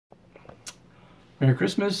Merry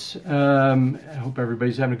Christmas. I hope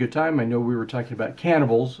everybody's having a good time. I know we were talking about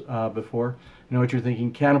cannibals before. I know what you're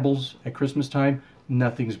thinking. Cannibals at Christmas time,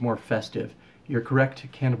 nothing's more festive. You're correct.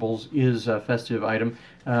 Cannibals is a festive item.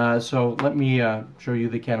 So let me show you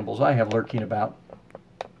the cannibals I have lurking about.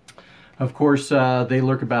 Of course, they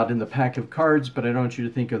lurk about in the pack of cards, but I don't want you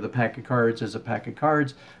to think of the pack of cards as a pack of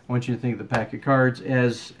cards. I want you to think of the pack of cards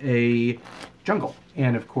as a jungle.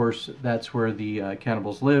 And of course, that's where the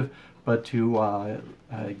cannibals live. But to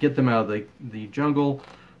get them out of the jungle,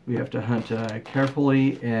 we have to hunt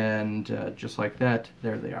carefully, and just like that,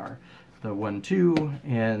 there they are. The 1, 2,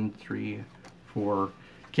 and 3, 4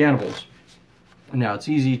 cannibals. Now, it's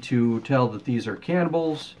easy to tell that these are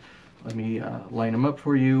cannibals. Let me line them up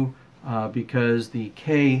for you, because the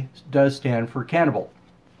K does stand for cannibal.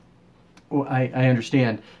 Well, I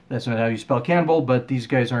understand that's not how you spell cannibal, but these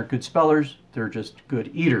guys aren't good spellers. They're just good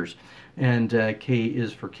eaters. And K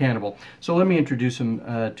is for cannibal. So let me introduce them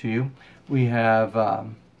to you. We have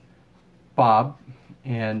Bob,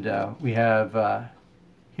 and we have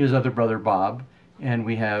his other brother Bob, and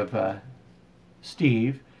we have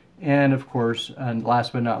Steve, and of course, and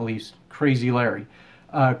last but not least, Crazy Larry.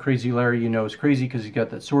 Crazy Larry, you know, is crazy because he's got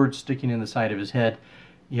that sword sticking in the side of his head.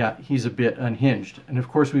 Yeah, he's a bit unhinged. And of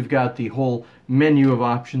course, we've got the whole menu of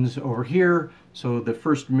options over here. So the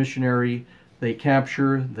first missionary they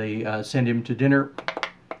capture, they send him to dinner.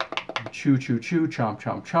 Chew, chew, chew, chomp,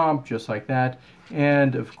 chomp, chomp, just like that.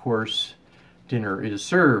 And of course, dinner is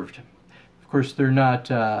served. Of course, they're not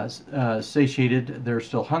satiated. They're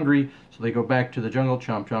still hungry. So they go back to the jungle,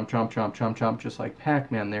 chomp, chomp, chomp, chomp, chomp, chomp, just like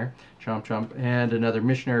Pac-Man there. Chomp, chomp. And another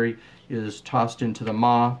missionary is tossed into the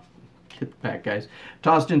maw. Get back, guys.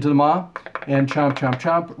 Tossed into the maw and chomp, chomp,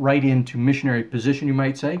 chomp, right into missionary position, you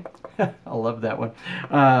might say. I love that one.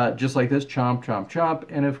 Just like this, chomp, chomp, chomp.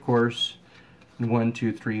 And of course, 1,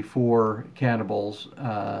 2, 3, 4 cannibals,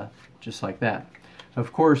 just like that.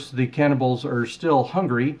 Of course, the cannibals are still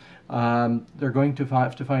hungry. They're going to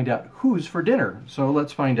have to find out who's for dinner. So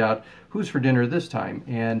let's find out who's for dinner this time.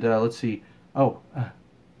 And let's see. Oh,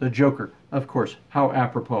 the Joker, of course. How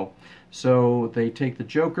apropos. So they take the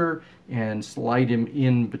Joker and slide him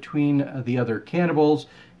in between the other cannibals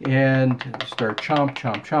and start chomp,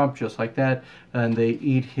 chomp, chomp, just like that. And they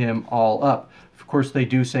eat him all up. Of course, they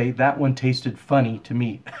do say, that one tasted funny to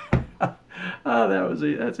me. Oh,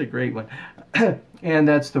 that's a great one. And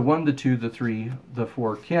that's the 1, the 2, the 3, the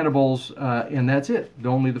 4 cannibals, and that's it.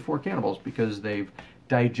 Only the 4 cannibals, because they've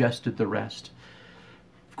digested the rest.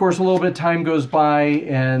 Of course, a little bit of time goes by,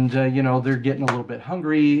 and you know, they're getting a little bit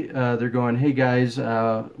hungry. They're going, hey guys,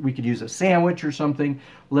 we could use a sandwich or something.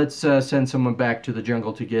 Let's send someone back to the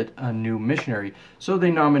jungle to get a new missionary. So they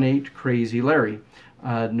nominate Crazy Larry.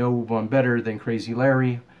 No one better than Crazy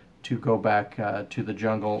Larry to go back to the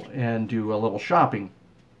jungle and do a little shopping.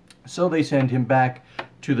 So they send him back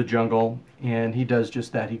to the jungle, and he does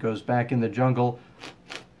just that. He goes back in the jungle,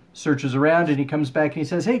 searches around, and he comes back and he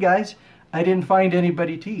says, hey guys, I didn't find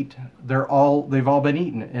anybody to eat. They've all been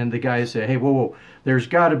eaten. And the guys say, hey, whoa, whoa, there's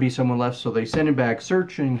got to be someone left. So they send him back,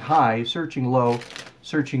 searching high, searching low,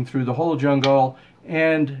 searching through the whole jungle.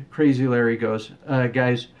 And Crazy Larry goes,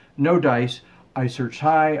 guys, no dice. I searched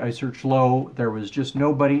high, I searched low. There was just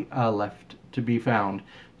nobody left to be found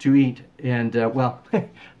to eat. And well,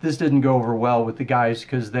 this didn't go over well with the guys,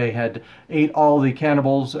 because they had ate all the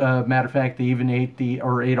cannibals. Matter of fact, they even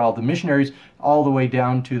ate all the missionaries, all the way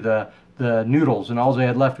down to the noodles, and all they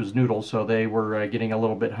had left was noodles. So they were getting a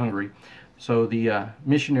little bit hungry. So the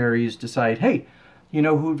missionaries decide, hey, you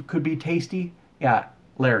know who could be tasty? Yeah,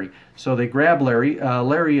 Larry. So they grab Larry.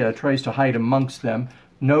 Larry tries to hide amongst them.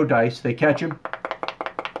 No dice. They catch him.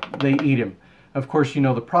 They eat him. Of course, you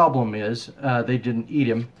know the problem is they didn't eat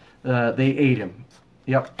him. They ate him.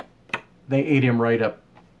 Yep. They ate him right up.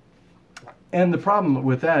 And the problem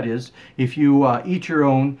with that is, if you eat your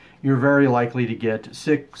own, you're very likely to get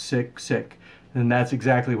sick, sick, sick. And that's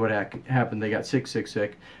exactly what happened. They got sick, sick,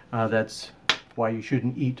 sick. That's why you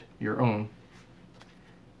shouldn't eat your own.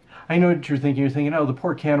 I know what you're thinking. You're thinking, oh, the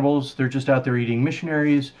poor cannibals, they're just out there eating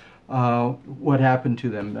missionaries. What happened to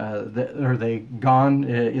them? Are they gone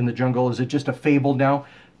in the jungle? Is it just a fable now?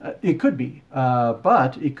 It could be.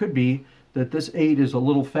 But it could be that this 8 is a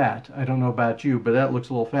little fat. I don't know about you, but that looks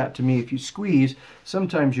a little fat to me. If you squeeze,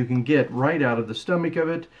 sometimes you can get right out of the stomach of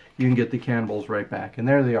it, you can get the cannibals right back. And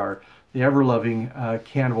there they are, the ever-loving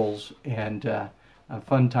cannibals, and a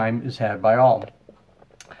fun time is had by all.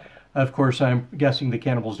 Of course, I'm guessing the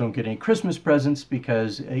cannibals don't get any Christmas presents,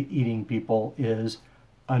 because eating people is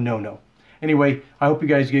a no-no. Anyway, I hope you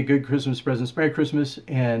guys get good Christmas presents. Merry Christmas,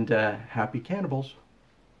 and happy cannibals.